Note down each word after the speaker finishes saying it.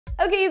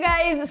Okay, you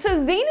guys, so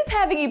Zayn is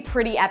having a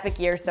pretty epic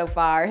year so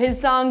far. His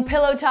song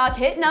Pillowtalk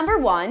hit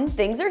 #1,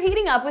 things are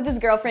heating up with his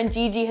girlfriend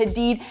Gigi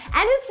Hadid,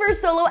 and his first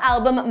solo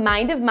album,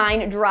 Mind of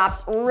Mine,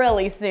 drops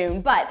really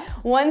soon. But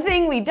one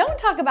thing we don't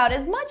talk about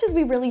as much as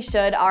we really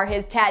should are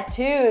his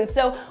tattoos.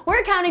 So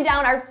we're counting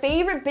down our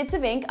favorite bits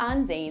of ink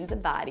on Zayn's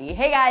body.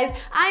 Hey guys,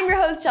 I'm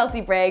your host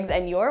Chelsea Briggs,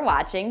 and you're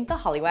watching the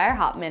Hollywire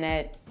Hot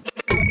Minute.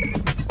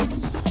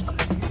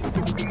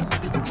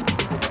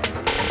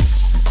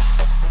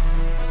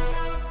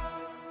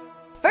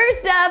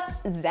 First up,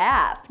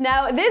 Zap.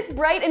 Now, this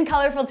bright and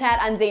colorful tat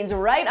on Zayn's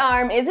right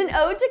arm is an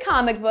ode to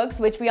comic books,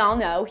 which we all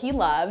know he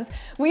loves.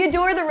 We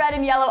adore the red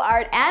and yellow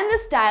art and the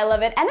style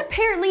of it, and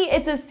apparently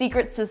it's a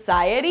secret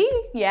society?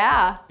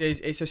 Yeah.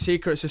 It's a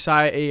secret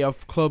society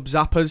of club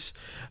zappers.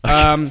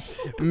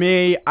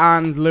 Me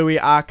and Louis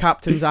are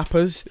captain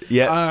zappers.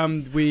 Yeah.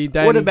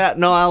 What about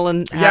Niall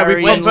and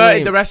Harry? Yeah, we've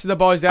converted the rest of the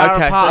boys. They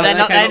are a part.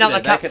 They're not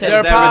the captains. They're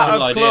a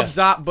part of Club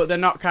Zap, but they're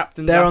not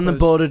captains. They're on the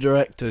board of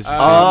directors.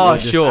 Oh,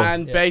 sure.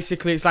 And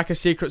basically, it's like a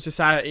secret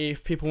society.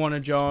 If people want to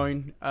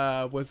join,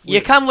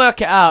 you can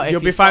work it out.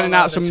 You'll be finding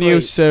out some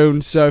news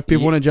soon. So if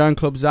people want to join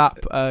Club Zap,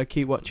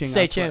 keep watching.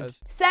 Stay tuned.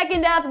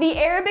 Second up, the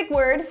Arabic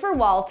word for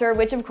Walter,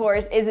 which of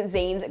course is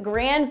Zayn's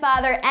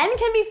grandfather and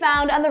can be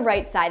found on the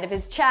right side of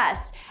his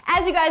chest.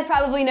 As you guys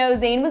probably know,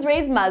 Zayn was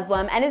raised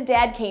Muslim and his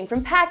dad came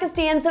from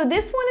Pakistan, so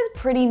this one is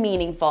pretty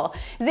meaningful.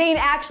 Zayn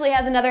actually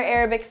has another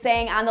Arabic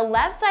saying on the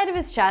left side of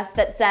his chest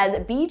that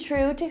says, "Be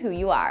true to who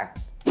you are."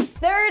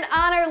 Third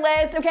on our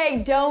list,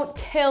 okay, don't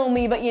kill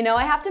me, but you know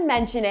I have to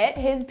mention it,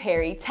 his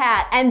Perry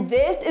tat, and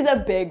this is a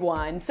big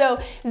one. So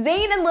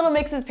Zayn and Little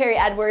Mix's Perry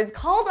Edwards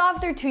called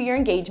off their 2-year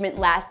engagement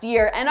last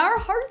year, and our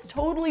hearts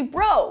totally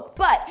broke.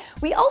 But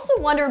we also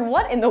wondered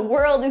what in the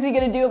world is he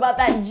gonna do about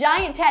that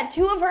giant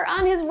tattoo of her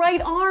on his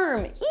right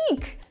arm?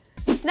 Eek!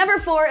 Number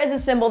 4 is a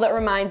symbol that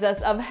reminds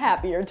us of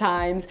happier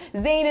times.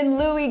 Zayn and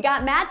Louis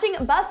got matching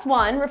Bus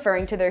One,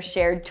 referring to their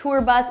shared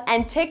tour bus,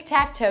 and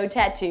tic-tac-toe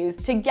tattoos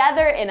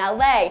together in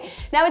LA.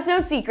 Now it's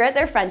no secret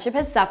their friendship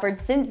has suffered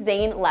since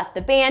Zayn left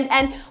the band,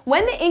 and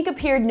when the ink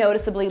appeared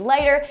noticeably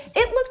lighter,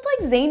 it looked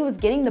like Zayn was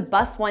getting the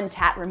Bus One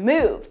tat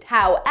removed.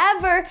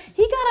 However,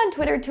 he got on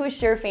Twitter to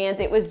assure fans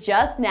it was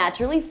just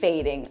naturally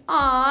fading.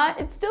 Aww,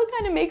 it still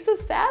kind of makes us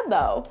sad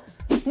though.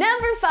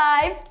 Number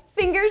 5.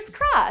 Fingers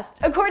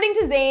crossed. According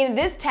to Zayn,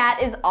 this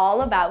tat is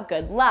all about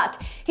good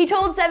luck. He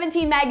told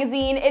 17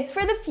 magazine, "It's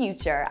for the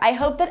future. I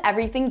hope that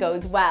everything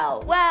goes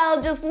well."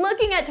 Well, just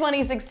looking at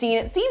 2016,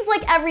 it seems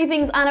like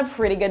everything's on a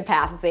pretty good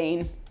path,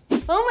 Zayn.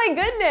 Oh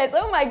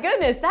my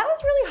goodness, that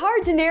was really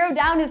hard to narrow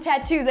down his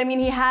tattoos. I mean,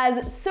 he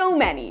has so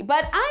many,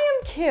 but I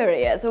am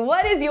curious,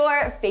 what is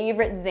your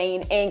favorite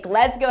Zayn ink?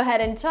 Let's go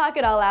ahead and talk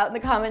it all out in the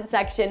comment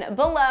section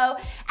below.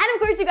 And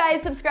of course, you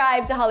guys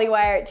subscribe to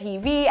Hollywire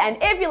TV, and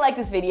if you like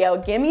this video,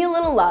 give me a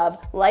little love,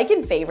 like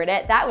and favorite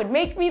it. That would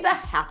make me the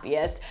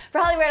happiest. For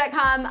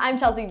Hollywire.com, I'm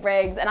Chelsea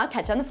Briggs, and I'll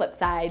catch you on the flip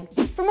side.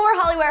 For more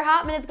Hollywire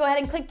Hot Minutes, go ahead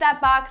and click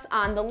that box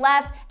on the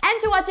left, and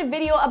to watch a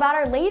video about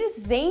our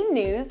latest Zayn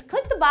news,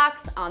 click the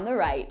box on the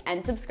right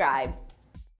and subscribe.